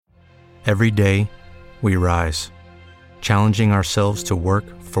Every day, we rise, challenging ourselves to work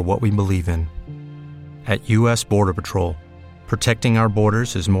for what we believe in. At U.S. Border Patrol, protecting our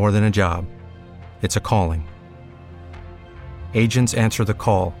borders is more than a job. It's a calling. Agents answer the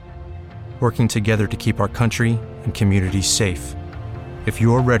call, working together to keep our country and communities safe. If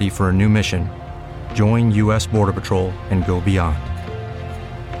you're ready for a new mission, join U.S. Border Patrol and go beyond.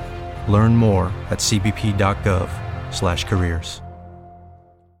 Learn more at cbp.gov/careers.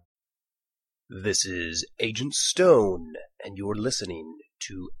 This is Agent Stone, and you're listening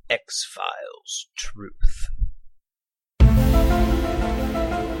to X-Files Truth.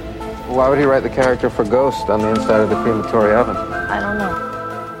 Why would he write the character for Ghost on the inside of the crematory oven? I don't know.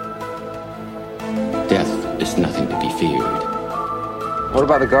 Death is nothing to be feared. What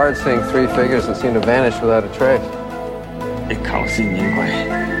about the guard seeing three figures that seem to vanish without a trace?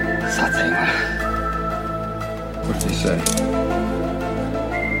 What did he say?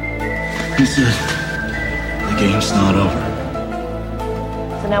 He said, the game's not over.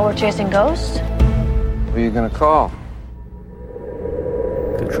 So now we're chasing ghosts? Who are you gonna call?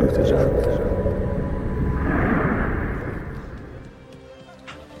 The truth is out.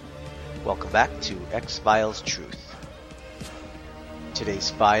 Welcome back to X-Files Truth. Today's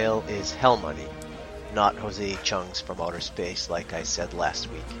file is Hell Money, not Jose Chung's From Outer Space like I said last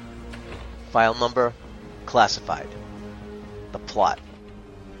week. File number, classified. The plot.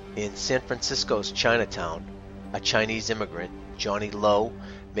 In San Francisco's Chinatown, a Chinese immigrant, Johnny Lowe,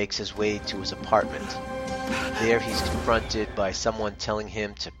 makes his way to his apartment. There he's confronted by someone telling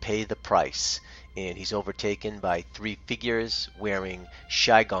him to pay the price, and he's overtaken by three figures wearing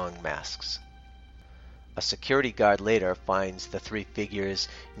Saigon masks. A security guard later finds the three figures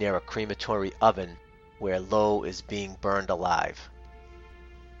near a crematory oven where Lowe is being burned alive.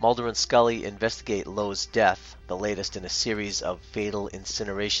 Mulder and Scully investigate Lowe's death, the latest in a series of fatal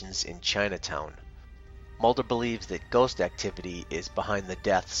incinerations in Chinatown. Mulder believes that ghost activity is behind the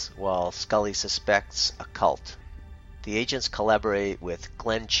deaths, while Scully suspects a cult. The agents collaborate with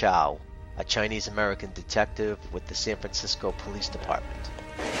Glenn Chow, a Chinese-American detective with the San Francisco Police Department.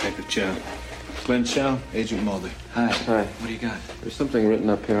 Detective Chow. Glenn Chow, Agent Mulder. Hi. What do you got? There's something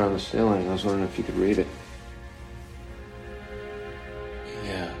written up here on the ceiling. I was wondering if you could read it.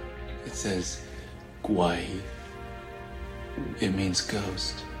 Yeah, it says Guai. It means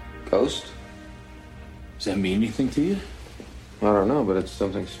ghost. Ghost? Does that mean anything to you? I don't know, but it's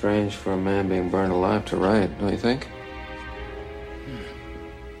something strange for a man being burned alive to write, don't you think?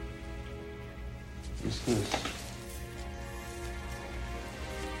 What's this?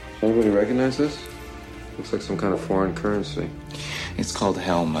 Does anybody recognize this? Looks like some kind of foreign currency. It's called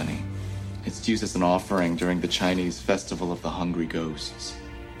Hell Money. It's used as an offering during the Chinese Festival of the Hungry Ghosts.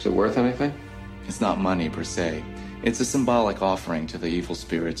 Is it worth anything? It's not money per se. It's a symbolic offering to the evil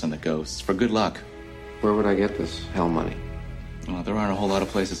spirits and the ghosts for good luck. Where would I get this Hell Money? Well, there aren't a whole lot of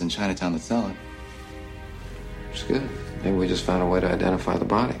places in Chinatown that sell it. It's good. Maybe we just found a way to identify the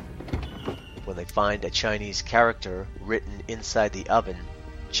body. When they find a Chinese character written inside the oven,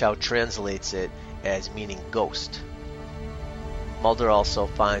 Chow translates it as meaning ghost. Mulder also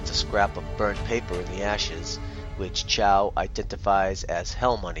finds a scrap of burned paper in the ashes, which Chow identifies as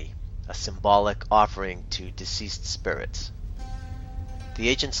Hell Money, a symbolic offering to deceased spirits. The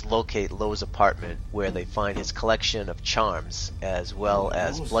agents locate Lowe's apartment, where they find his collection of charms, as well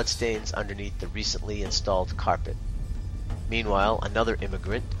as bloodstains underneath the recently installed carpet. Meanwhile, another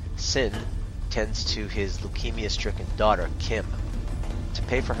immigrant, Sin, tends to his leukemia-stricken daughter, Kim. To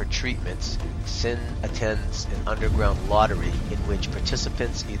pay for her treatments, Sin attends an underground lottery in which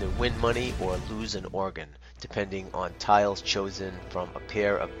participants either win money or lose an organ, depending on tiles chosen from a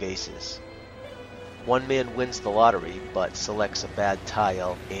pair of vases. One man wins the lottery, but selects a bad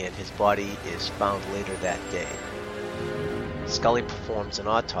tile, and his body is found later that day. Scully performs an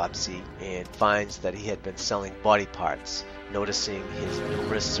autopsy and finds that he had been selling body parts, noticing his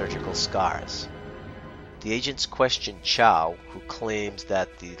numerous surgical scars. The agents question Chow, who claims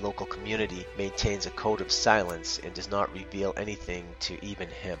that the local community maintains a code of silence and does not reveal anything to even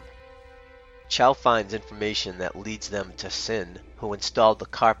him. Chow finds information that leads them to Sin, who installed the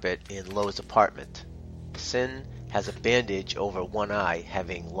carpet in Lowe's apartment. Sin has a bandage over one eye,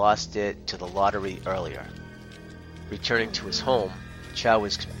 having lost it to the lottery earlier. Returning to his home, Chow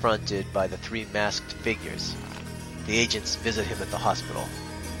is confronted by the three masked figures. The agents visit him at the hospital.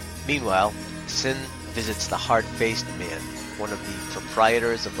 Meanwhile, Sin visits the hard-faced man, one of the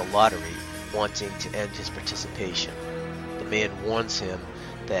proprietors of the lottery, wanting to end his participation. The man warns him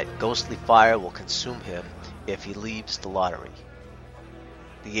that ghostly fire will consume him if he leaves the lottery.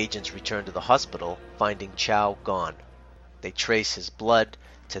 The agents return to the hospital, finding Chow gone. They trace his blood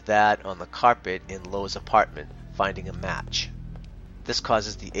to that on the carpet in Lo's apartment, finding a match. This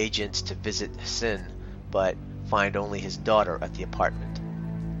causes the agents to visit Sin, but find only his daughter at the apartment.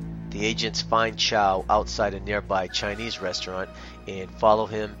 The agents find Chow outside a nearby Chinese restaurant and follow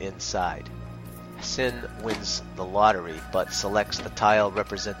him inside. Sin wins the lottery, but selects the tile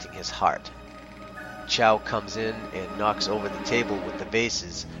representing his heart. Chow comes in and knocks over the table with the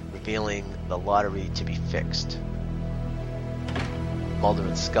vases, revealing the lottery to be fixed. Mulder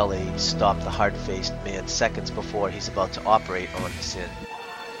and Scully stop the hard-faced man seconds before he's about to operate on Sin.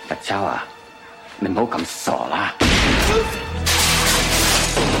 特秋啊，你唔好咁傻啦！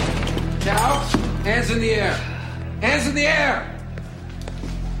 Chow, hands in the air. Hands in the air.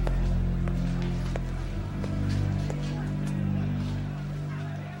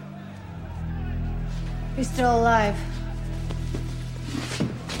 He's still alive.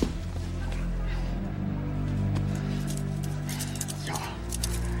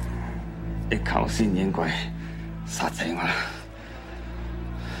 你頭先應該殺死我啦！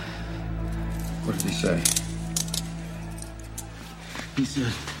 What did he say? He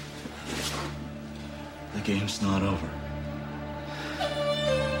said, the game's not over.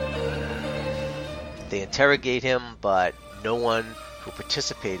 They interrogate him, but no one who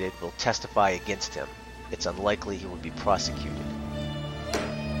participated will testify against him. It's unlikely he will be prosecuted.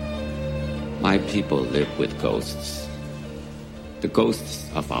 My people live with ghosts. The ghosts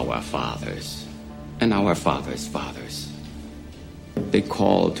of our fathers and our fathers' fathers. They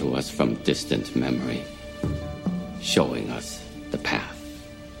call to us from distant memory, showing us the path.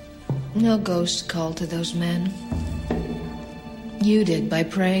 No ghost called to those men. You did by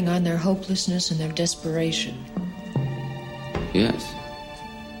preying on their hopelessness and their desperation. Yes,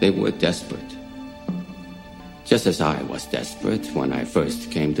 they were desperate. Just as I was desperate when I first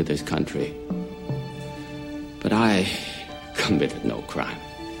came to this country. But I committed no crime.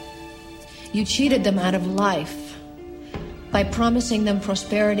 You cheated them out of life by promising them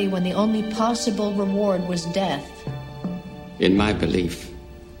prosperity when the only possible reward was death. In my belief,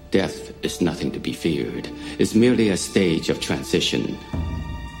 death is nothing to be feared. It's merely a stage of transition.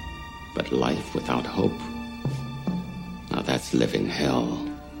 But life without hope, now that's living hell.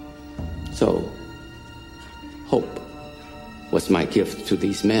 So, hope was my gift to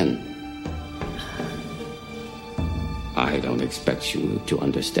these men. I don't expect you to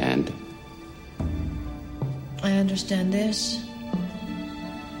understand. I understand this.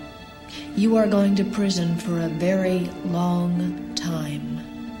 You are going to prison for a very long time.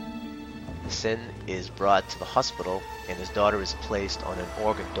 Sin is brought to the hospital and his daughter is placed on an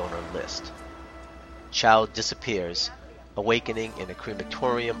organ donor list. Chow disappears, awakening in a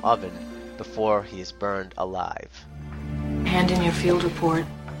crematorium oven before he is burned alive. Hand in your field report.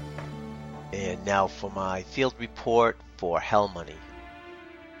 And now for my field report for Hell Money.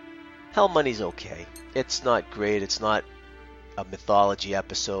 Hell Money's okay. It's not great. It's not a mythology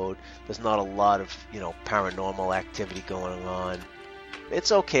episode. There's not a lot of, paranormal activity going on.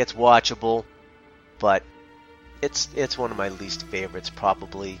 It's okay. It's watchable, but it's one of my least favorites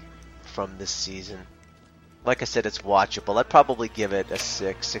probably from this season. Like I said, it's watchable. I'd probably give it a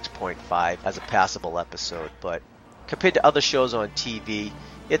 6.5 as a passable episode, but compared to other shows on TV,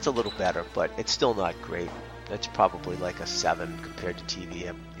 it's a little better, but it's still not great. It's probably like a 7 compared to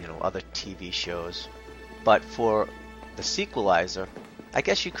TV, other TV shows. But for the sequelizer, I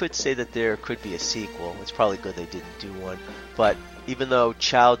guess you could say that there could be a sequel. It's probably good they didn't do one. But even though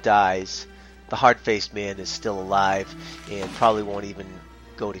Chow dies, the hard-faced man is still alive and probably won't even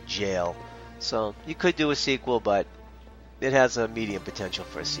go to jail. So you could do a sequel, but it has a medium potential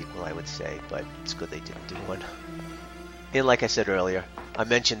for a sequel, I would say. But it's good they didn't do one. And like I said earlier, I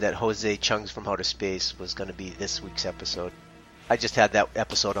mentioned that Jose Chung's From Outer Space was going to be this week's episode. I just had that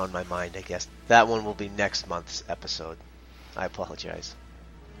episode on my mind, I guess. That one will be next month's episode. I apologize.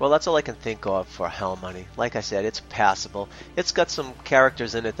 Well, that's all I can think of for Hell Money. Like I said, it's passable. It's got some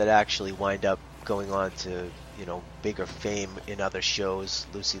characters in it that actually wind up going on to, bigger fame in other shows.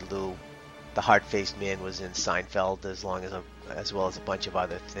 Lucy Liu, the hard-faced man, was in Seinfeld as well as a bunch of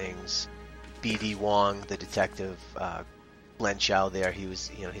other things. B.D. Wong, the detective, Glenn Chow there,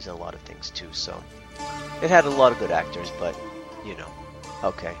 he's in a lot of things too, so it had a lot of good actors, but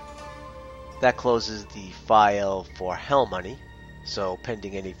okay. That closes the file for Hell Money, so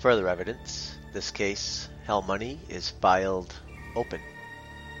pending any further evidence, this case, Hell Money, is filed open.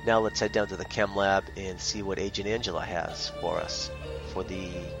 Now let's head down to the chem lab and see what Agent Angela has for us for the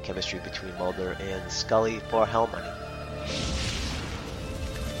chemistry between Mulder and Scully for Hell Money.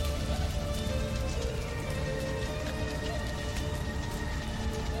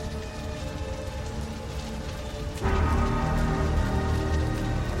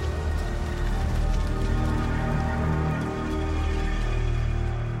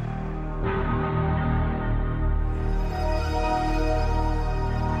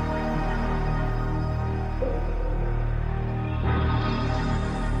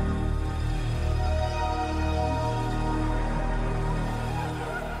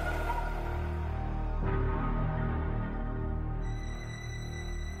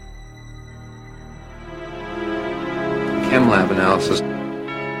 lab analysis.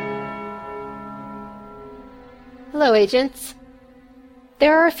 Hello, agents.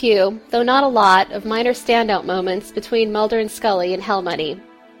 There are a few, though not a lot, of minor standout moments between Mulder and Scully in Hell Money.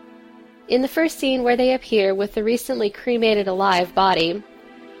 In the first scene where they appear with the recently cremated alive body,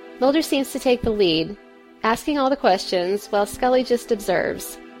 Mulder seems to take the lead, asking all the questions while Scully just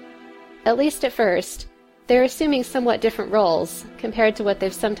observes. At least at first, they're assuming somewhat different roles compared to what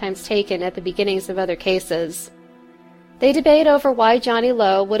they've sometimes taken at the beginnings of other cases. They debate over why Johnny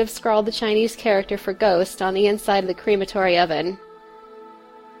Lowe would have scrawled the Chinese character for Ghost on the inside of the crematory oven.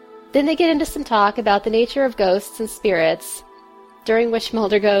 Then they get into some talk about the nature of ghosts and spirits, during which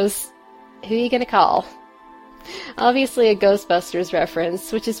Mulder goes, "Who you gonna call?" Obviously a Ghostbusters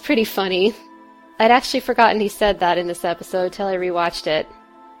reference, which is pretty funny. I'd actually forgotten he said that in this episode till I rewatched it.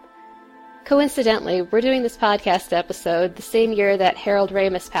 Coincidentally, we're doing this podcast episode the same year that Harold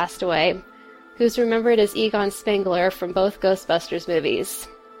Ramis passed away, who's remembered as Egon Spengler from both Ghostbusters movies.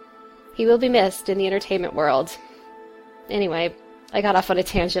 He will be missed in the entertainment world. Anyway, I got off on a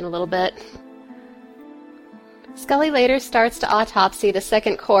tangent a little bit. Scully later starts to autopsy the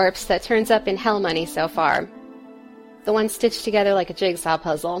second corpse that turns up in Hell Money so far. The one stitched together like a jigsaw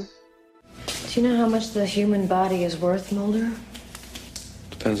puzzle. Do you know how much the human body is worth, Mulder?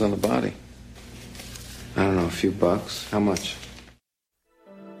 Depends on the body. I don't know, a few bucks. How much?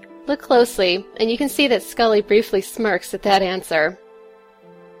 Look closely, and you can see that Scully briefly smirks at that answer.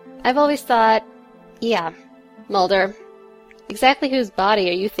 I've always thought, yeah, Mulder, exactly whose body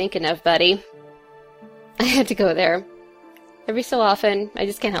are you thinking of, buddy? I had to go there. Every so often, I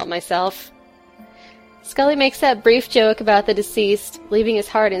just can't help myself. Scully makes that brief joke about the deceased leaving his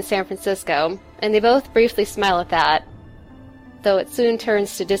heart in San Francisco, and they both briefly smile at that, though it soon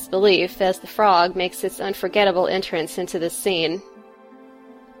turns to disbelief as the frog makes its unforgettable entrance into the scene.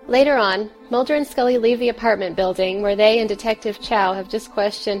 Later on, Mulder and Scully leave the apartment building where they and Detective Chow have just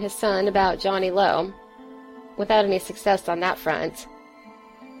questioned his son about Johnny Lowe, without any success on that front.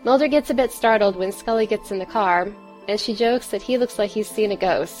 Mulder gets a bit startled when Scully gets in the car, and she jokes that he looks like he's seen a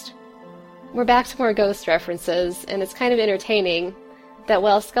ghost. We're back to more ghost references, and it's kind of entertaining that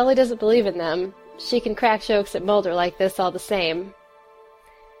while Scully doesn't believe in them, she can crack jokes at Mulder like this all the same.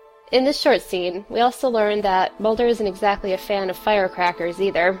 In this short scene, we also learn that Mulder isn't exactly a fan of firecrackers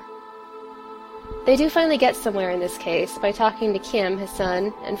either. They do finally get somewhere in this case by talking to Kim, his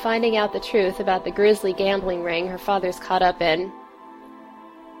son, and finding out the truth about the grisly gambling ring her father's caught up in.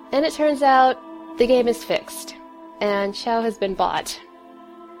 And it turns out the game is fixed, and Chow has been bought.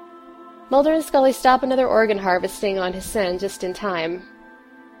 Mulder and Scully stop another organ harvesting on his son just in time.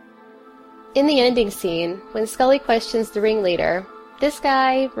 In the ending scene, when Scully questions the ringleader, this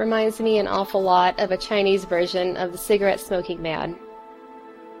guy reminds me an awful lot of a Chinese version of the cigarette-smoking man.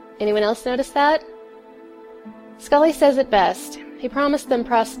 Anyone else notice that? Scully says it best. He promised them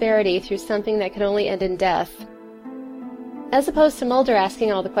prosperity through something that could only end in death. As opposed to Mulder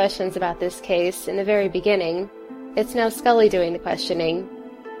asking all the questions about this case in the very beginning, it's now Scully doing the questioning.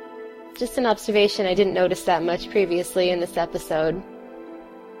 Just an observation, I didn't notice that much previously in this episode.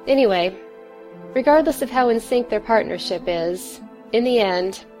 Anyway, regardless of how in sync their partnership is, in the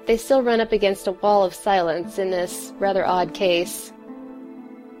end, they still run up against a wall of silence in this rather odd case.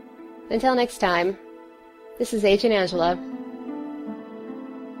 Until next time, this is Agent Angela.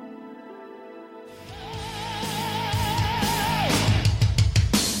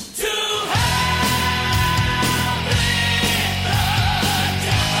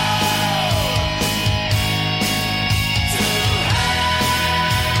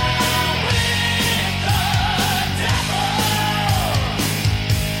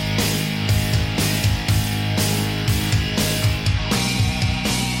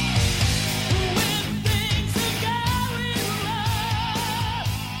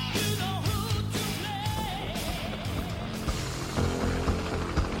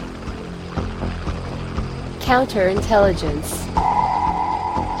 Counterintelligence.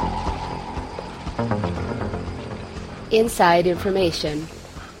 Inside information.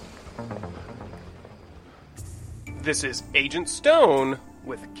 This is Agent Stone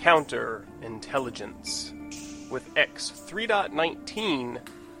with Counterintelligence, with X3.19,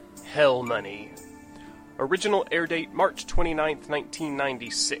 Hell Money. Original air date March 29th,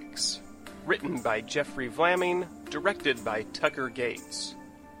 1996. Written by Jeffrey Vlaming, directed by Tucker Gates.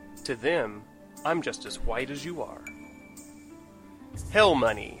 To them, I'm just as white as you are. Hell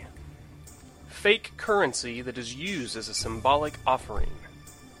Money. Fake currency that is used as a symbolic offering.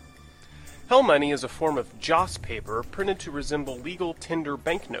 Hell Money is a form of joss paper printed to resemble legal tender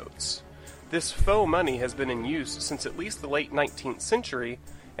banknotes. This faux money has been in use since at least the late 19th century,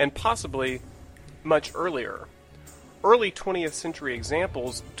 and possibly much earlier. Early 20th century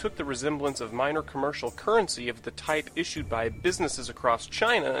examples took the resemblance of minor commercial currency of the type issued by businesses across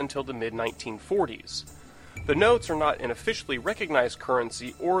China until the mid-1940s. The notes are not an officially recognized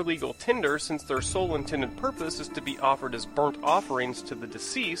currency or legal tender, since their sole intended purpose is to be offered as burnt offerings to the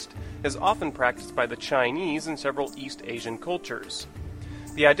deceased, as often practiced by the Chinese and several East Asian cultures.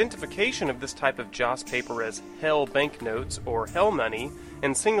 The identification of this type of joss paper as hell banknotes or hell money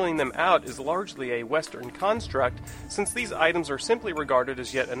and singling them out is largely a Western construct, since these items are simply regarded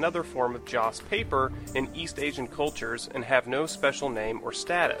as yet another form of joss paper in East Asian cultures and have no special name or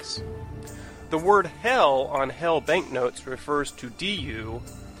status. The word hell on hell banknotes refers to DU,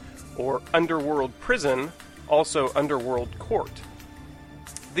 or underworld prison, also underworld court.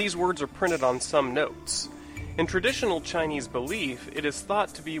 These words are printed on some notes. In traditional Chinese belief, it is thought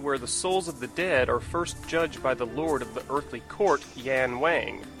to be where the souls of the dead are first judged by the lord of the earthly court, Yan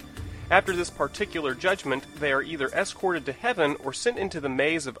Wang. After this particular judgment, they are either escorted to heaven or sent into the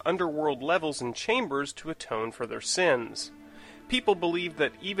maze of underworld levels and chambers to atone for their sins. People believe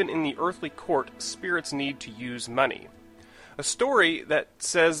that even in the earthly court, spirits need to use money. A story that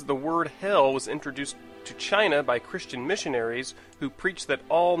says the word hell was introduced to China by Christian missionaries who preached that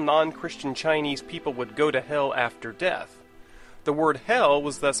all non-Christian Chinese people would go to hell after death. The word hell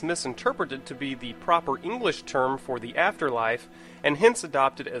was thus misinterpreted to be the proper English term for the afterlife, and hence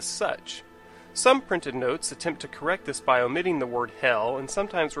adopted as such. Some printed notes attempt to correct this by omitting the word hell and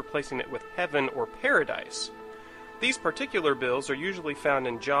sometimes replacing it with heaven or paradise. These particular bills are usually found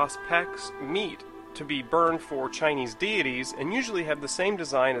in joss packs meat to be burned for Chinese deities, and usually have the same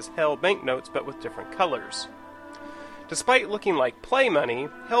design as hell banknotes but with different colors. Despite looking like play money,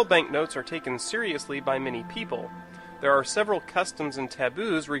 hell banknotes are taken seriously by many people. There are several customs and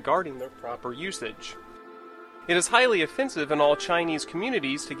taboos regarding their proper usage. It is highly offensive in all Chinese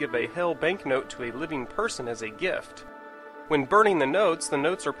communities to give a hell banknote to a living person as a gift. When burning the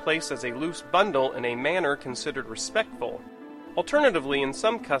notes are placed as a loose bundle in a manner considered respectful. Alternatively, in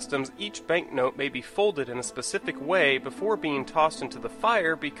some customs, each banknote may be folded in a specific way before being tossed into the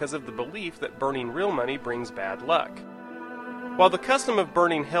fire because of the belief that burning real money brings bad luck. While the custom of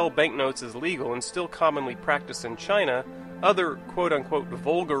burning hell banknotes is legal and still commonly practiced in China, other quote-unquote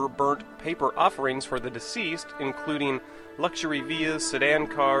vulgar burnt paper offerings for the deceased, including luxury villas, sedan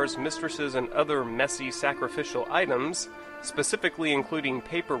cars, mistresses, and other messy sacrificial items, specifically including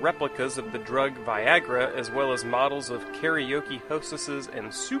paper replicas of the drug Viagra, as well as models of karaoke hostesses and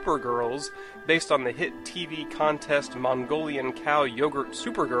supergirls based on the hit TV contest Mongolian Cow Yogurt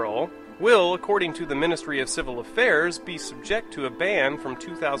Supergirl, will, according to the Ministry of Civil Affairs, be subject to a ban from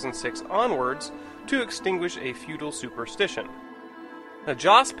 2006 onwards to extinguish a feudal superstition. Now,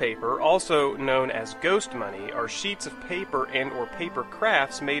 joss paper, also known as ghost money, are sheets of paper and or paper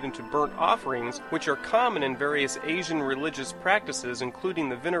crafts made into burnt offerings, which are common in various Asian religious practices, including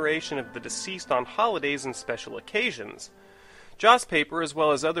the veneration of the deceased on holidays and special occasions. Joss paper, as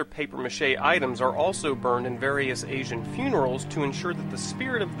well as other papier-mâché items, are also burned in various Asian funerals to ensure that the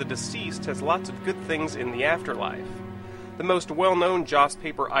spirit of the deceased has lots of good things in the afterlife. The most well-known joss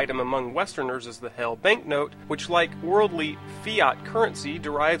paper item among Westerners is the hell banknote, which, like worldly fiat currency,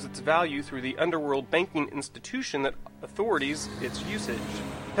 derives its value through the underworld banking institution that authorities its usage.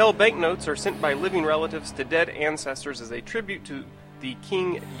 Hell banknotes are sent by living relatives to dead ancestors as a tribute to the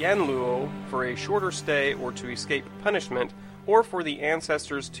King Yanluo for a shorter stay or to escape punishment, or for the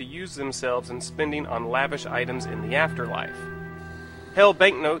ancestors to use themselves in spending on lavish items in the afterlife. Hell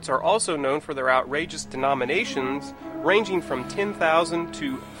banknotes are also known for their outrageous denominations, ranging from $10,000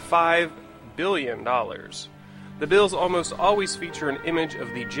 to $5 billion. The bills almost always feature an image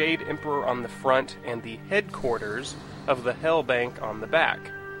of the Jade Emperor on the front and the headquarters of the Hell Bank on the back.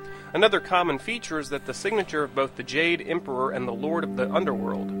 Another common feature is that the signature of both the Jade Emperor and the Lord of the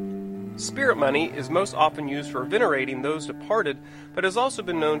Underworld. Spirit money is most often used for venerating those departed, but has also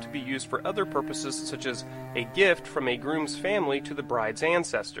been known to be used for other purposes, such as a gift from a groom's family to the bride's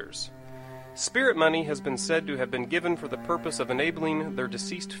ancestors. Spirit money has been said to have been given for the purpose of enabling their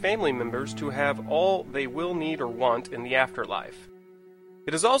deceased family members to have all they will need or want in the afterlife.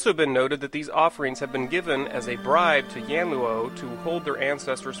 It has also been noted that these offerings have been given as a bribe to Yanluo to hold their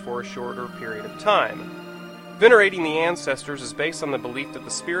ancestors for a shorter period of time. Venerating the ancestors is based on the belief that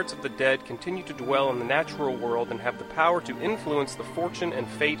the spirits of the dead continue to dwell in the natural world and have the power to influence the fortune and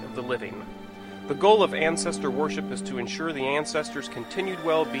fate of the living. The goal of ancestor worship is to ensure the ancestors' continued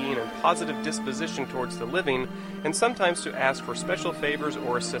well-being and positive disposition towards the living, and sometimes to ask for special favors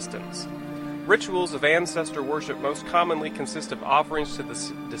or assistance. Rituals of ancestor worship most commonly consist of offerings to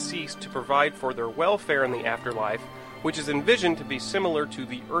the deceased to provide for their welfare in the afterlife, which is envisioned to be similar to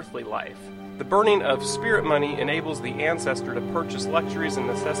the earthly life. The burning of spirit money enables the ancestor to purchase luxuries and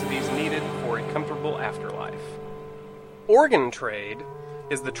necessities needed for a comfortable afterlife. Organ trade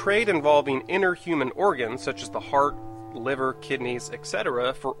is the trade involving inner human organs such as the heart, liver, kidneys,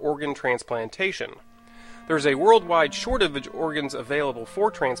 etc. for organ transplantation. There is a worldwide shortage of organs available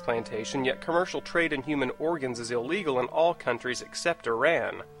for transplantation, yet commercial trade in human organs is illegal in all countries except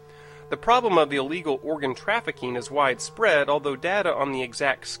Iran. The problem of illegal organ trafficking is widespread, although data on the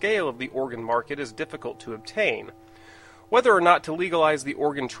exact scale of the organ market is difficult to obtain. Whether or not to legalize the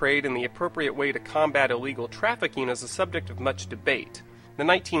organ trade and the appropriate way to combat illegal trafficking is a subject of much debate. In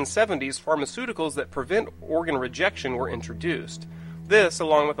the 1970s, pharmaceuticals that prevent organ rejection were introduced. This,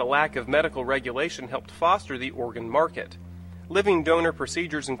 along with a lack of medical regulation, helped foster the organ market. Living donor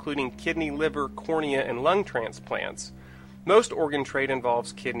procedures including kidney, liver, cornea, and lung transplants. Most organ trade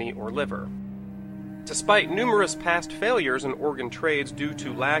involves kidney or liver. Despite numerous past failures in organ trades due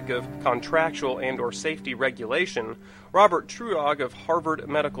to lack of contractual and/or safety regulation, Robert Truog of Harvard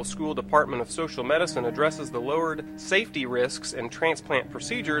Medical School Department of Social Medicine addresses the lowered safety risks in transplant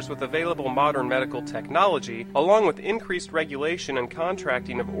procedures with available modern medical technology, along with increased regulation and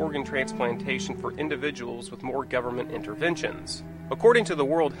contracting of organ transplantation for individuals with more government interventions. According to the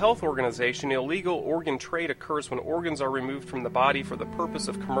World Health Organization, illegal organ trade occurs when organs are removed from the body for the purpose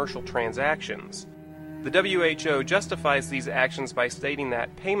of commercial transactions. The WHO justifies these actions by stating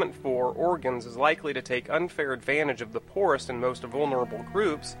that payment for organs is likely to take unfair advantage of the poorest and most vulnerable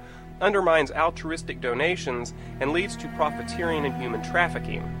groups, undermines altruistic donations, and leads to profiteering and human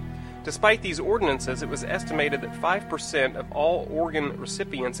trafficking. Despite these ordinances, it was estimated that 5% of all organ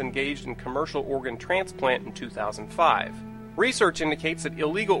recipients engaged in commercial organ transplant in 2005. Research indicates that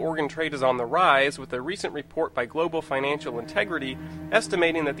illegal organ trade is on the rise, with a recent report by Global Financial Integrity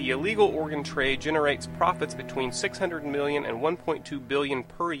estimating that the illegal organ trade generates profits between $600 million and $1.2 billion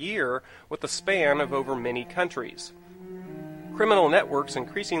per year, with a span of over many countries. Criminal networks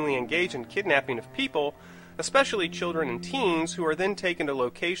increasingly engage in kidnapping of people, especially children and teens, who are then taken to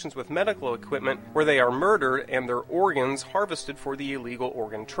locations with medical equipment where they are murdered and their organs harvested for the illegal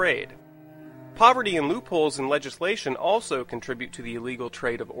organ trade. Poverty and loopholes in legislation also contribute to the illegal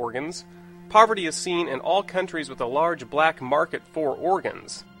trade of organs. Poverty is seen in all countries with a large black market for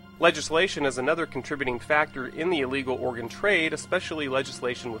organs. Legislation is another contributing factor in the illegal organ trade, especially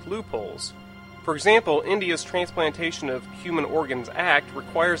legislation with loopholes. For example, India's Transplantation of Human Organs Act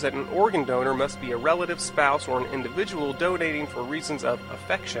requires that an organ donor must be a relative, spouse, or an individual donating for reasons of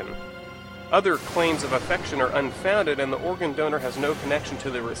affection. Other claims of affection are unfounded, and the organ donor has no connection to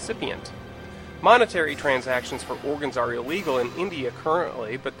the recipient. Monetary transactions for organs are illegal in India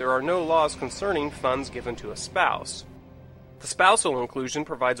currently, but there are no laws concerning funds given to a spouse. The spousal inclusion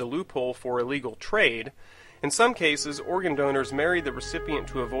provides a loophole for illegal trade. In some cases, organ donors marry the recipient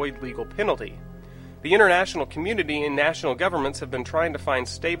to avoid legal penalty. The international community and national governments have been trying to find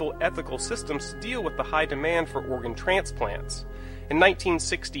stable ethical systems to deal with the high demand for organ transplants. In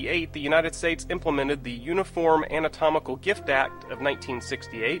 1968, the United States implemented the Uniform Anatomical Gift Act of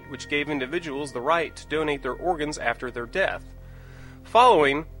 1968, which gave individuals the right to donate their organs after their death.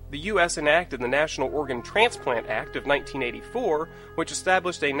 Following, the U.S. enacted the National Organ Transplant Act of 1984, which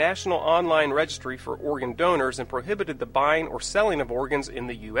established a national online registry for organ donors and prohibited the buying or selling of organs in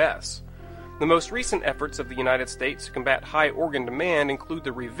the U.S. The most recent efforts of the United States to combat high organ demand include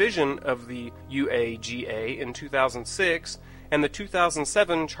the revision of the UAGA in 2006 and the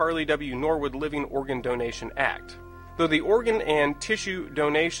 2007 Charlie W. Norwood Living Organ Donation Act. Though the organ and tissue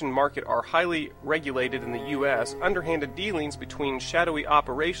donation market are highly regulated in the U.S., underhanded dealings between shadowy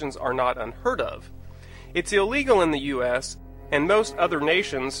operations are not unheard of. It's illegal in the U.S. and most other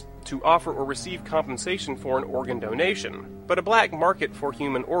nations to offer or receive compensation for an organ donation, but a black market for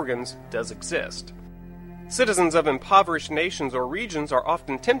human organs does exist. Citizens of impoverished nations or regions are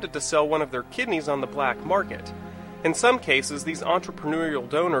often tempted to sell one of their kidneys on the black market. In some cases, these entrepreneurial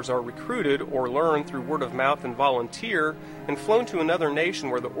donors are recruited or learn through word of mouth and volunteer and flown to another nation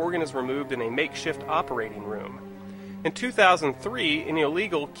where the organ is removed in a makeshift operating room. In 2003, an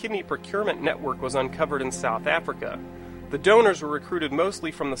illegal kidney procurement network was uncovered in South Africa. The donors were recruited mostly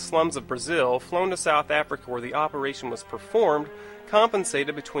from the slums of Brazil, flown to South Africa where the operation was performed,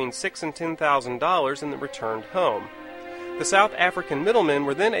 compensated between $6,000 and $10,000, and then returned home. The South African middlemen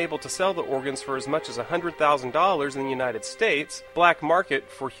were then able to sell the organs for as much as $100,000 in the United States, black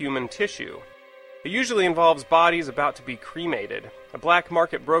market for human tissue. It usually involves bodies about to be cremated. A black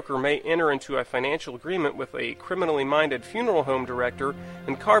market broker may enter into a financial agreement with a criminally minded funeral home director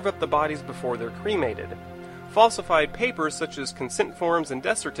and carve up the bodies before they're cremated. Falsified papers such as consent forms and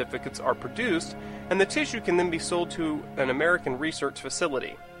death certificates are produced, and the tissue can then be sold to an American research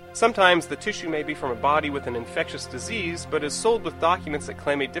facility. Sometimes the tissue may be from a body with an infectious disease, but is sold with documents that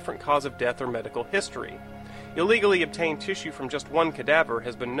claim a different cause of death or medical history. Illegally obtained tissue from just one cadaver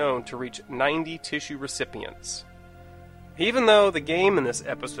has been known to reach 90 tissue recipients. Even though the game in this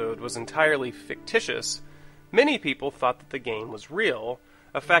episode was entirely fictitious, many people thought that the game was real,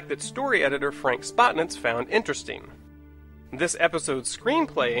 a fact that story editor Frank Spotnitz found interesting. This episode's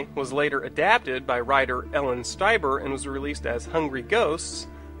screenplay was later adapted by writer Ellen Steiber and was released as Hungry Ghosts,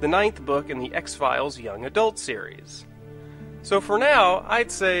 the 9th book in the X-Files young adult series. So for now,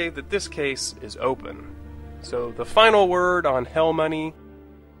 I'd say that this case is open. So the final word on Hell Money,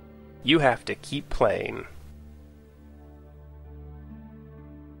 you have to keep playing.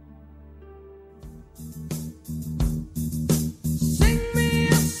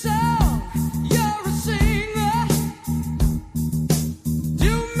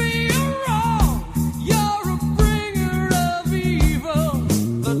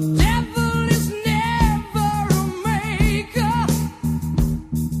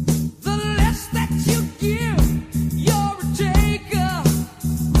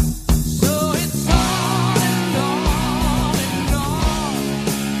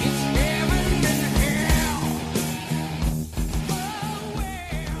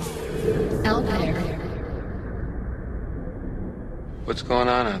 What's going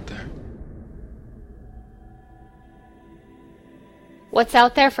on out there? What's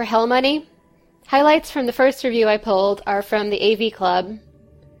out there for Hell Money? Highlights from the first review I pulled are from the AV Club.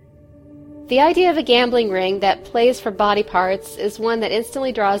 The idea of a gambling ring that plays for body parts is one that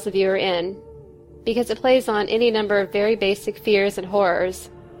instantly draws the viewer in, because it plays on any number of very basic fears and horrors.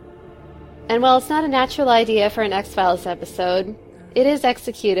 And while it's not a natural idea for an X-Files episode, it is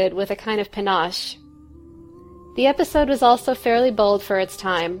executed with a kind of panache. The episode was also fairly bold for its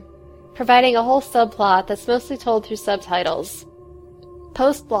time, providing a whole subplot that's mostly told through subtitles.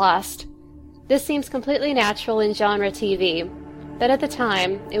 Post-Lost, this seems completely natural in genre TV, but at the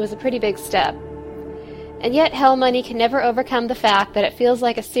time, it was a pretty big step. And yet Hell Money can never overcome the fact that it feels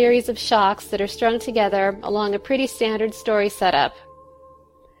like a series of shocks that are strung together along a pretty standard story setup.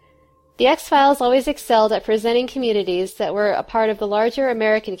 The X-Files always excelled at presenting communities that were a part of the larger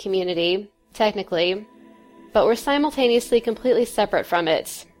American community, technically, but were simultaneously completely separate from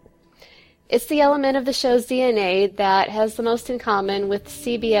it. It's the element of the show's DNA that has the most in common with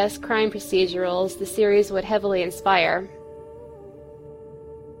CBS crime procedurals the series would heavily inspire.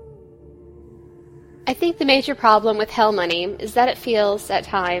 I think the major problem with Hell Money is that it feels, at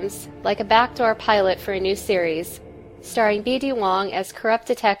times, like a backdoor pilot for a new series, starring B.D. Wong as corrupt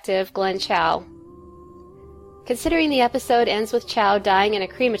detective Glenn Chow. Considering the episode ends with Chow dying in a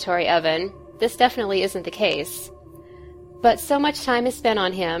crematory oven, this definitely isn't the case. But so much time is spent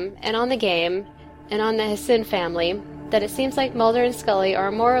on him, and on the game, and on the Hassan family, that it seems like Mulder and Scully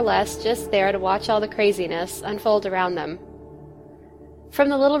are more or less just there to watch all the craziness unfold around them. From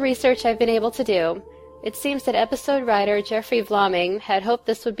the little research I've been able to do, it seems that episode writer Jeffrey Vlaming had hoped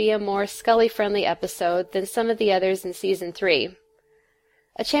this would be a more Scully-friendly episode than some of the others in Season 3.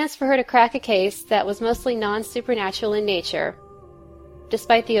 A chance for her to crack a case that was mostly non-supernatural in nature,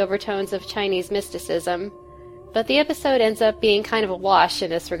 despite the overtones of Chinese mysticism, but the episode ends up being kind of a wash in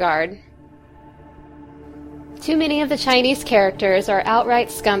this regard. Too many of the Chinese characters are outright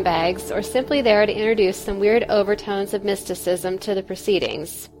scumbags or simply there to introduce some weird overtones of mysticism to the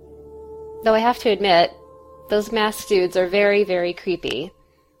proceedings. Though I have to admit, those masked dudes are very, very creepy.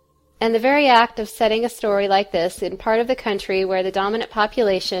 And the very act of setting a story like this in part of the country where the dominant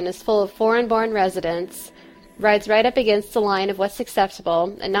population is full of foreign-born residents rides right up against the line of what's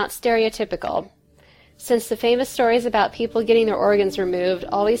acceptable and not stereotypical, since the famous stories about people getting their organs removed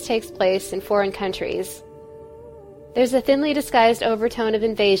always takes place in foreign countries. There's a thinly disguised overtone of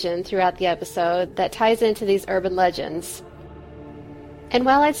invasion throughout the episode that ties into these urban legends. And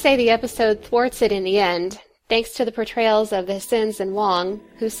while I'd say the episode thwarts it in the end, thanks to the portrayals of the Hassans and Wong,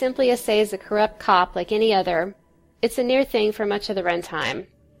 who simply essays a corrupt cop like any other, it's a near thing for much of the runtime.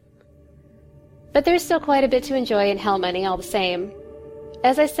 But there's still quite a bit to enjoy in Hell Money all the same.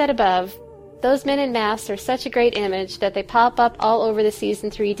 As I said above, those men in masks are such a great image that they pop up all over the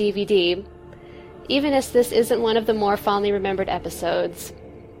Season 3 DVD, even as this isn't one of the more fondly remembered episodes.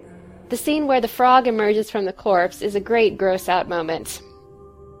 The scene where the frog emerges from the corpse is a great gross-out moment.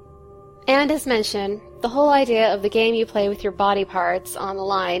 And as mentioned, the whole idea of the game you play with your body parts on the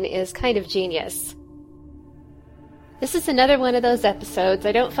line is kind of genius. This is another one of those episodes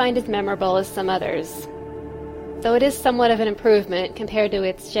I don't find as memorable as some others, though it is somewhat of an improvement compared to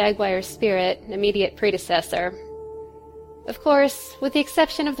its Jaguar Spirit immediate predecessor. Of course, with the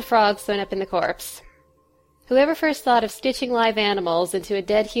exception of the frog sewn up in the corpse. Whoever first thought of stitching live animals into a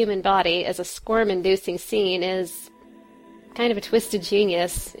dead human body as a squirm-inducing scene is kind of a twisted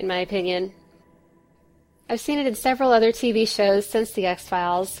genius, in my opinion. I've seen it in several other TV shows since The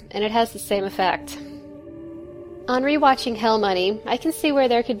X-Files, and it has the same effect. On rewatching Hell Money, I can see where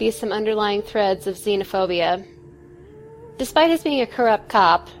there could be some underlying threads of xenophobia. Despite his being a corrupt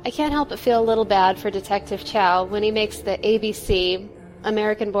cop, I can't help but feel a little bad for Detective Chow when he makes the ABC,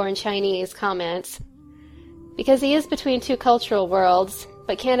 American-born Chinese, comment, because he is between two cultural worlds,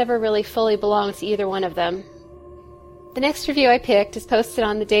 but can't ever really fully belong to either one of them. The next review I picked is posted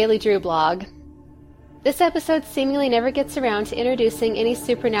on the Daily Drew blog. This episode seemingly never gets around to introducing any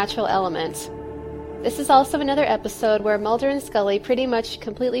supernatural element. This is also another episode where Mulder and Scully pretty much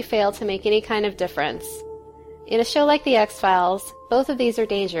completely fail to make any kind of difference. In a show like The X-Files, both of these are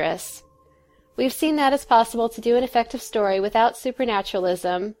dangerous. We've seen that it's possible to do an effective story without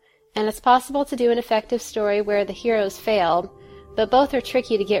supernaturalism, and it's possible to do an effective story where the heroes fail, but both are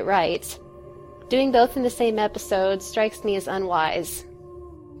tricky to get right. Doing both in the same episode strikes me as unwise.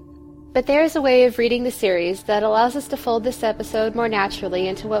 But there is a way of reading the series that allows us to fold this episode more naturally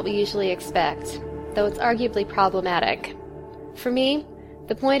into what we usually expect, though it's arguably problematic. For me,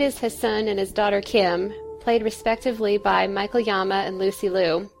 the point is his son and his daughter Kim, played respectively by Michael Yama and Lucy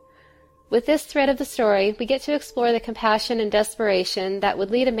Liu. With this thread of the story, we get to explore the compassion and desperation that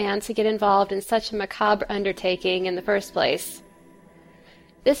would lead a man to get involved in such a macabre undertaking in the first place.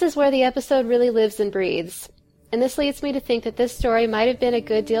 This is where the episode really lives and breathes, and this leads me to think that this story might have been a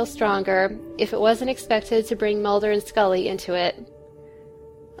good deal stronger if it wasn't expected to bring Mulder and Scully into it.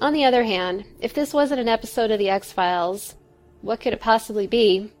 On the other hand, if this wasn't an episode of The X-Files, what could it possibly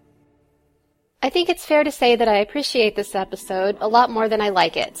be? I think it's fair to say that I appreciate this episode a lot more than I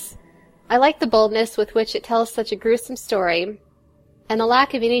like it. I like the boldness with which it tells such a gruesome story, and the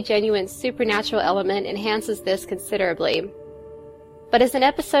lack of any genuine supernatural element enhances this considerably. But as an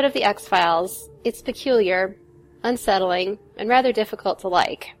episode of The X-Files, it's peculiar, unsettling, and rather difficult to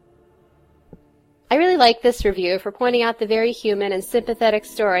like. I really like this review for pointing out the very human and sympathetic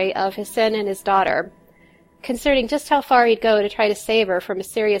story of his son and his daughter, concerning just how far he'd go to try to save her from a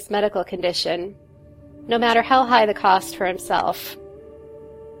serious medical condition, no matter how high the cost for himself.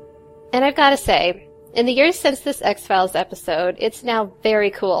 And I've got to say, in the years since this X-Files episode, it's now very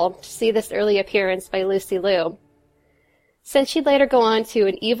cool to see this early appearance by Lucy Liu. Since she'd later go on to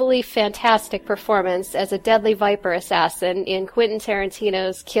an evilly fantastic performance as a deadly Viper assassin in Quentin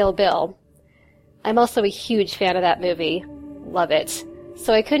Tarantino's Kill Bill. I'm also a huge fan of that movie. Love it.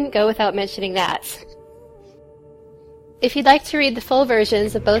 So I couldn't go without mentioning that. If you'd like to read the full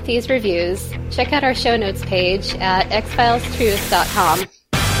versions of both these reviews, check out our show notes page at xfilestruth.com.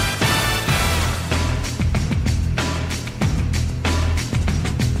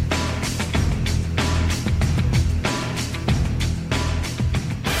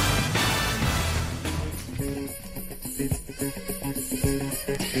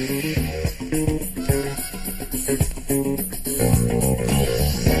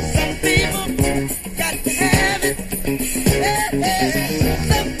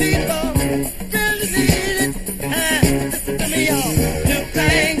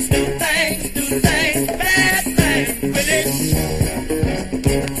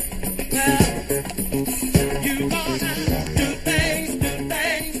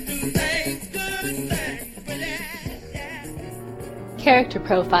 Character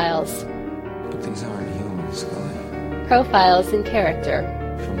profiles. But these aren't human, Scully. Profiles in character.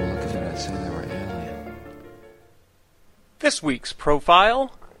 From the look of it, I'd say they were alien. This week's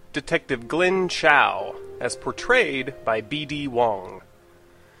profile, Detective Glenn Chow, as portrayed by B.D. Wong.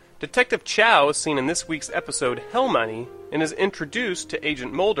 Detective Chow is seen in this week's episode Hell Money and is introduced to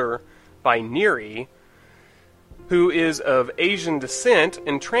Agent Mulder by Neri, who is of Asian descent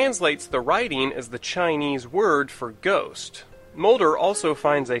and translates the writing as the Chinese word for ghost. Mulder also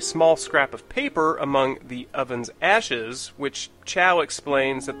finds a small scrap of paper among the oven's ashes, which Chow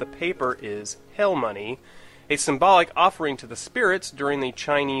explains that the paper is hell money, a symbolic offering to the spirits during the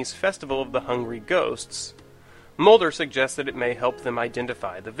Chinese Festival of the Hungry Ghosts. Mulder suggests that it may help them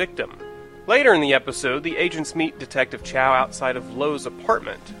identify the victim. Later in the episode, the agents meet Detective Chow outside of Lowe's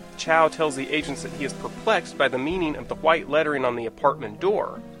apartment. Chow tells the agents that he is perplexed by the meaning of the white lettering on the apartment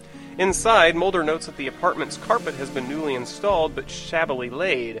door. Inside, Mulder notes that the apartment's carpet has been newly installed but shabbily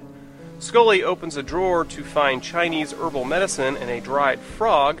laid. Scully opens a drawer to find Chinese herbal medicine and a dried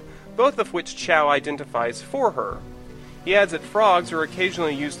frog, both of which Chow identifies for her. He adds that frogs are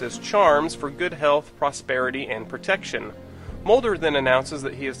occasionally used as charms for good health, prosperity, and protection. Mulder then announces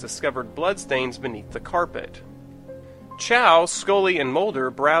that he has discovered bloodstains beneath the carpet. Chow, Scully, and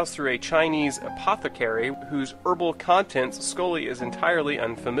Mulder browse through a Chinese apothecary whose herbal contents Scully is entirely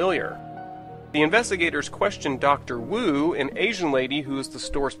unfamiliar. The investigators question Dr. Wu, an Asian lady who is the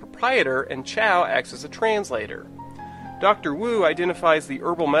store's proprietor, and Chow acts as a translator. Dr. Wu identifies the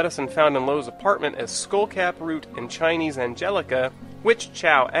herbal medicine found in Lo's apartment as skullcap root and Chinese angelica, which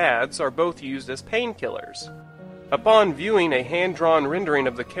Chow adds are both used as painkillers. Upon viewing a hand-drawn rendering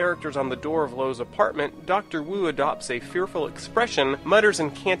of the characters on the door of Lo's apartment, Dr. Wu adopts a fearful expression, mutters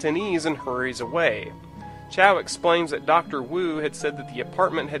in Cantonese, and hurries away. Chow explains that Dr. Wu had said that the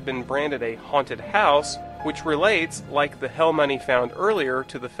apartment had been branded a haunted house, which relates, like the hell money found earlier,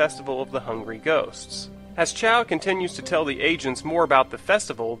 to the Festival of the Hungry Ghosts. As Chow continues to tell the agents more about the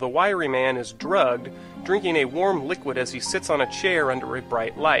festival, the wiry man is drugged, drinking a warm liquid as he sits on a chair under a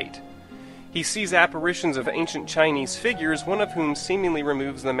bright light. He sees apparitions of ancient Chinese figures, one of whom seemingly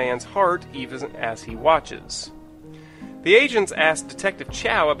removes the man's heart even as he watches. The agents ask Detective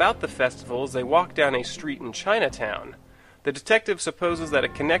Chow about the festival as they walk down a street in Chinatown. The detective supposes that a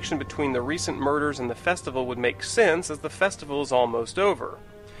connection between the recent murders and the festival would make sense, as the festival is almost over.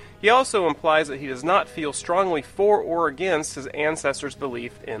 He also implies that he does not feel strongly for or against his ancestors'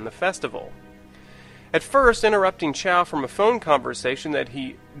 belief in the festival. At first, interrupting Chow from a phone conversation that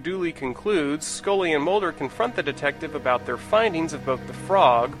he duly concludes, Scully and Mulder confront the detective about their findings of both the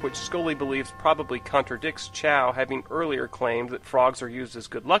frog, which Scully believes probably contradicts Chow having earlier claimed that frogs are used as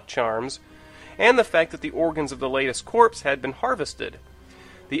good luck charms, and the fact that the organs of the latest corpse had been harvested.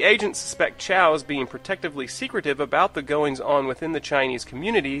 The agents suspect Chow as being protectively secretive about the goings-on within the Chinese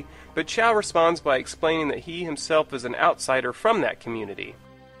community, but Chow responds by explaining that he himself is an outsider from that community.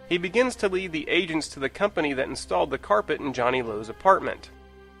 He begins to lead the agents to the company that installed the carpet in Johnny Lo's apartment.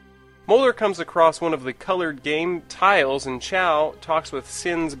 Mulder comes across one of the colored game tiles, and Chow talks with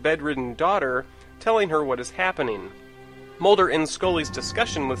Sin's bedridden daughter, telling her what is happening. Mulder ends Scully's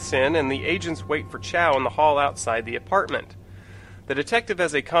discussion with Sin, and the agents wait for Chow in the hall outside the apartment. The detective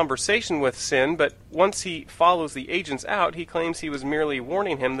has a conversation with Sin, but once he follows the agents out, he claims he was merely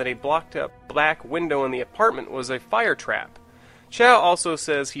warning him that a blocked-up black window in the apartment was a fire trap. Chow also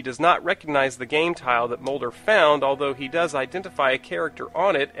says he does not recognize the game tile that Mulder found, although he does identify a character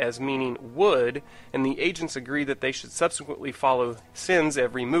on it as meaning wood, and the agents agree that they should subsequently follow Sin's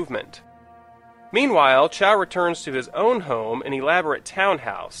every movement. Meanwhile, Chow returns to his own home, an elaborate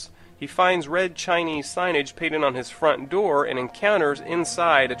townhouse. He finds red Chinese signage painted on his front door and encounters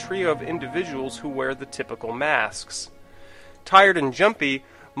inside a trio of individuals who wear the typical masks. Tired and jumpy,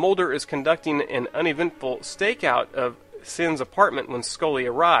 Mulder is conducting an uneventful stakeout of Sin's apartment when Scully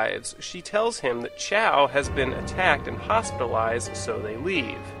arrives. She tells him that Chow has been attacked and hospitalized, so they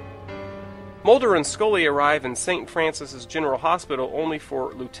leave. Mulder and Scully arrive in St. Francis's General Hospital only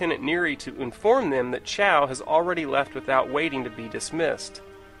for Lieutenant Neary to inform them that Chow has already left without waiting to be dismissed.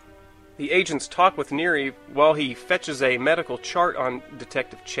 The agents talk with Neary while he fetches a medical chart on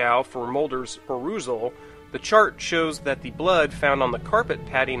Detective Chow for Mulder's perusal. The chart shows that the blood found on the carpet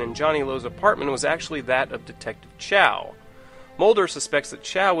padding in Johnny Lo's apartment was actually that of Detective Chow. Mulder suspects that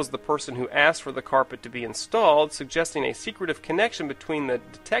Chow was the person who asked for the carpet to be installed, suggesting a secretive connection between the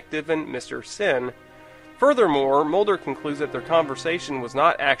detective and Mr. Sin. Furthermore, Mulder concludes that their conversation was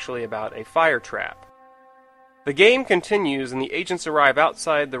not actually about a fire trap. The game continues, and the agents arrive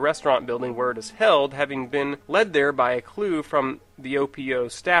outside the restaurant building where it is held, having been led there by a clue from the OPO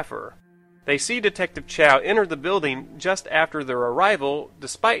staffer. They see Detective Chow enter the building just after their arrival.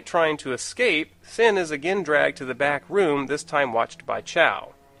 Despite trying to escape, Sin is again dragged to the back room, this time watched by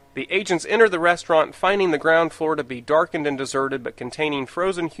Chow. The agents enter the restaurant, finding the ground floor to be darkened and deserted, but containing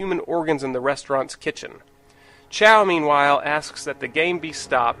frozen human organs in the restaurant's kitchen. Chow, meanwhile, asks that the game be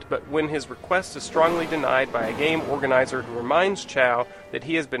stopped, but when his request is strongly denied by a game organizer who reminds Chow that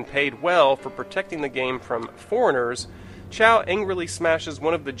he has been paid well for protecting the game from foreigners, Chow angrily smashes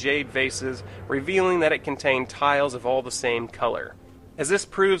one of the jade vases, revealing that it contained tiles of all the same color. As this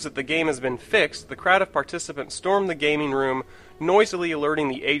proves that the game has been fixed, the crowd of participants storm the gaming room, noisily alerting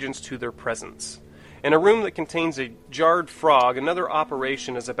the agents to their presence. In a room that contains a jarred frog, another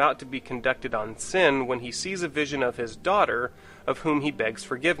operation is about to be conducted on Sin when he sees a vision of his daughter, of whom he begs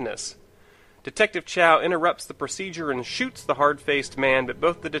forgiveness. Detective Chow interrupts the procedure and shoots the hard-faced man, but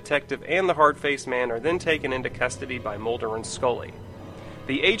both the detective and the hard-faced man are then taken into custody by Mulder and Scully.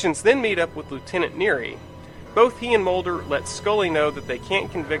 The agents then meet up with Lieutenant Neary. Both he and Mulder let Scully know that they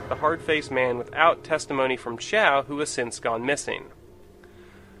can't convict the hard-faced man without testimony from Chow, who has since gone missing.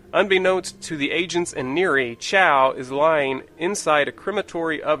 Unbeknownst to the agents and Neary, Chow is lying inside a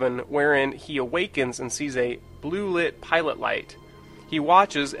crematory oven wherein he awakens and sees a blue-lit pilot light. He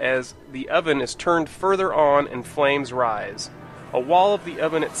watches as the oven is turned further on and flames rise. A wall of the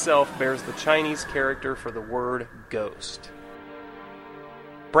oven itself bears the Chinese character for the word ghost.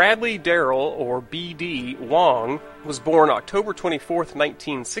 Bradley Darrell, or B.D. Wong, was born October 24,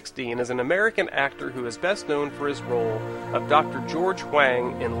 1960, and is an American actor who is best known for his role of Dr. George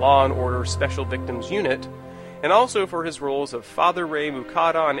Huang in Law & Order Special Victims Unit, and also for his roles of Father Ray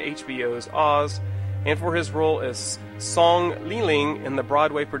Mukada on HBO's Oz, and for his role as Song Liling in the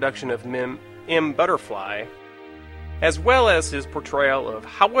Broadway production of M. Butterfly, as well as his portrayal of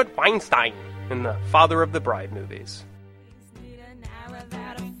Howard Weinstein in the Father of the Bride movies.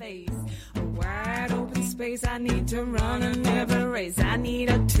 I need to run a never race. I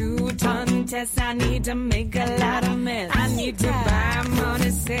need a 2-ton test. I need to make a lot of mess. I need to buy money,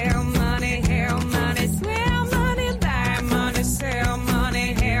 sell money, hell money, sell money, buy money, sell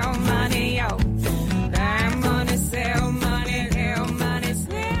money, hell money, yo. Buy money, sell money, hell money,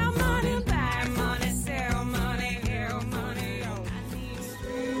 sell money, buy money, sell money, hell money, yo.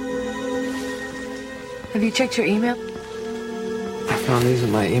 Have you checked your email? I found these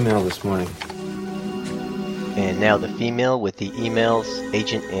in my email this morning. And now the female with the emails,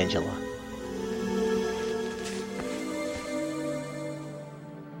 Agent Angela.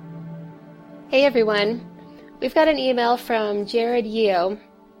 Hey everyone. We've got an email from Jared Yeo.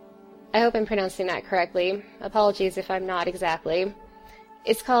 I hope I'm pronouncing that correctly. Apologies if I'm not exactly.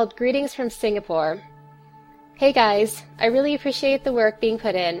 It's called Greetings from Singapore. Hey guys, I really appreciate the work being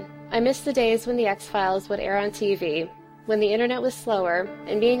put in. I miss the days when the X-Files would air on TV, when the internet was slower,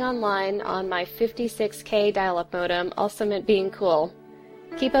 and being online on my 56K dial-up modem also meant being cool.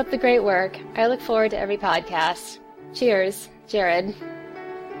 Keep up the great work. I look forward to every podcast. Cheers, Jared.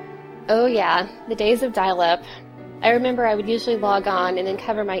 Oh yeah, the days of dial-up. I remember I would usually log on and then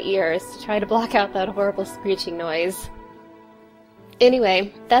cover my ears to try to block out that horrible screeching noise.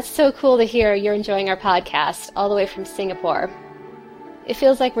 Anyway, that's so cool to hear you're enjoying our podcast all the way from Singapore. It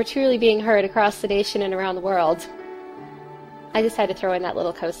feels like we're truly being heard across the nation and around the world. I just had to throw in that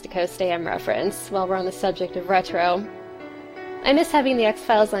little Coast to Coast AM reference while we're on the subject of retro. I miss having the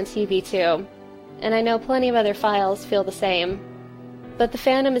X-Files on TV too, and I know plenty of other files feel the same. But the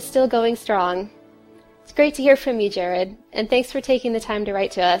fandom is still going strong. It's great to hear from you, Jared, and thanks for taking the time to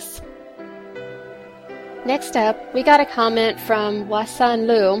write to us. Next up, we got a comment from Wasan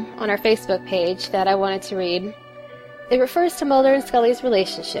Lu on our Facebook page that I wanted to read. It refers to Mulder and Scully's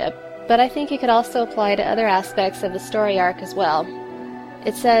relationship, but I think it could also apply to other aspects of the story arc as well.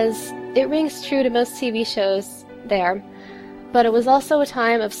 It says, it rings true to most TV shows there, but it was also a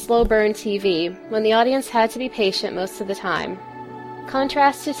time of slow burn TV, when the audience had to be patient most of the time.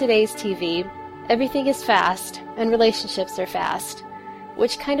 Contrast to today's TV, everything is fast, and relationships are fast,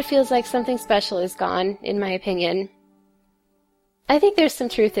 which kind of feels like something special is gone, in my opinion. I think there's some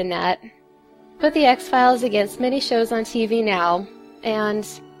truth in that. Put the X-Files against many shows on TV now, and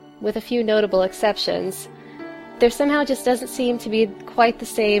with a few notable exceptions, there somehow just doesn't seem to be quite the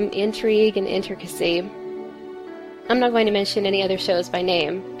same intrigue and intricacy. I'm not going to mention any other shows by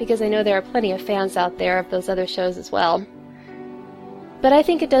name, because I know there are plenty of fans out there of those other shows as well. But I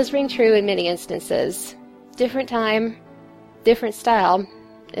think it does ring true in many instances. Different time, different style,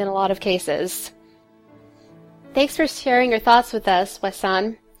 in a lot of cases. Thanks for sharing your thoughts with us,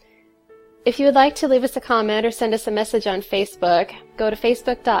 Wasan. If you would like to leave us a comment or send us a message on Facebook, go to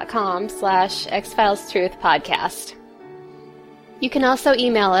facebook.com/xfilestruthpodcast. You can also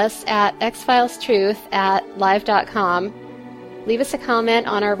email us at xfilestruth@live.com, leave us a comment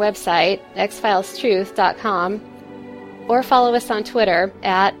on our website, xfilestruth.com, or follow us on Twitter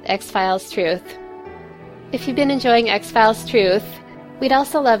at xfilestruth. If you've been enjoying X-Files Truth, we'd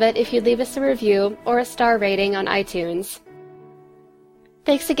also love it if you'd leave us a review or a star rating on iTunes.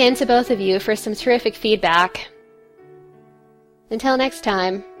 Thanks again to both of you for some terrific feedback. Until next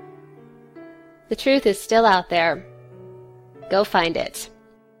time, the truth is still out there. Go find it.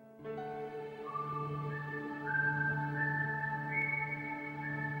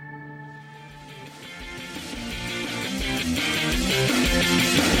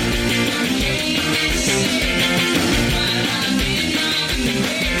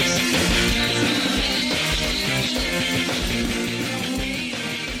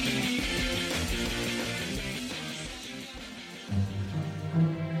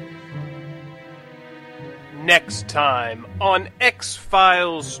 Next time on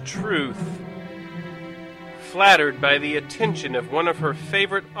X-Files Truth. Flattered by the attention of one of her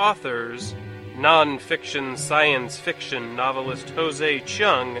favorite authors, non-fiction science fiction novelist Jose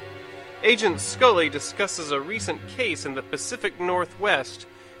Chung, Agent Scully discusses a recent case in the Pacific Northwest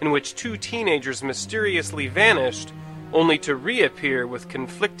in which two teenagers mysteriously vanished, only to reappear with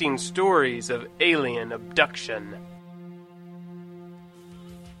conflicting stories of alien abduction.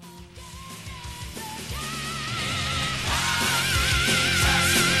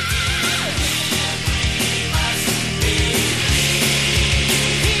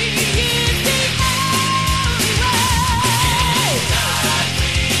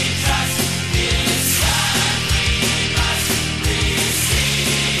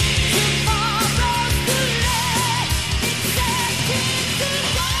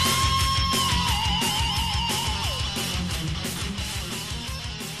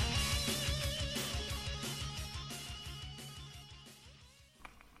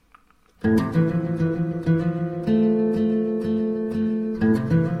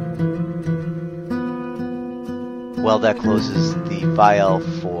 Well, that closes the file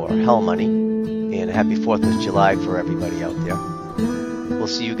for Hell Money, and happy 4th of July for everybody out there. We'll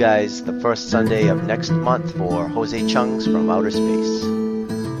see you guys the first Sunday of next month for Jose Chung's From Outer Space.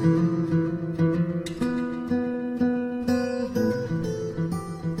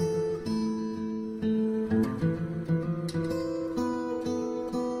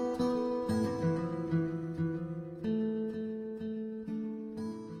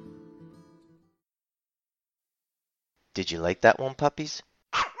 Did you like that one, puppies?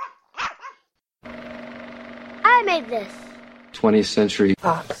 I made this. 20th Century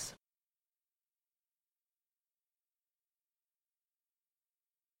Fox.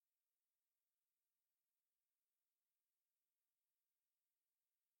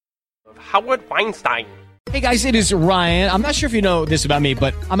 Of Howard Weinstein. Hey guys, it is Ryan. I'm not sure if you know this about me,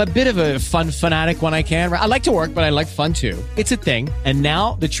 but I'm a bit of a fun fanatic when I can. I like to work, but I like fun too. It's a thing. And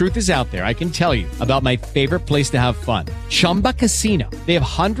now the truth is out there. I can tell you about my favorite place to have fun. Chumba Casino. They have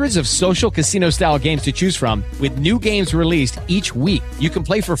hundreds of social casino style games to choose from with new games released each week. You can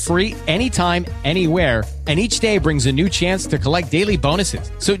play for free anytime, anywhere. And each day brings a new chance to collect daily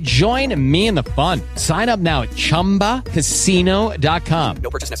bonuses. So join me in the fun. Sign up now at ChumbaCasino.com. No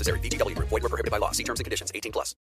purchase necessary. VGW Group. Void where prohibited by law. See terms and conditions. 18+.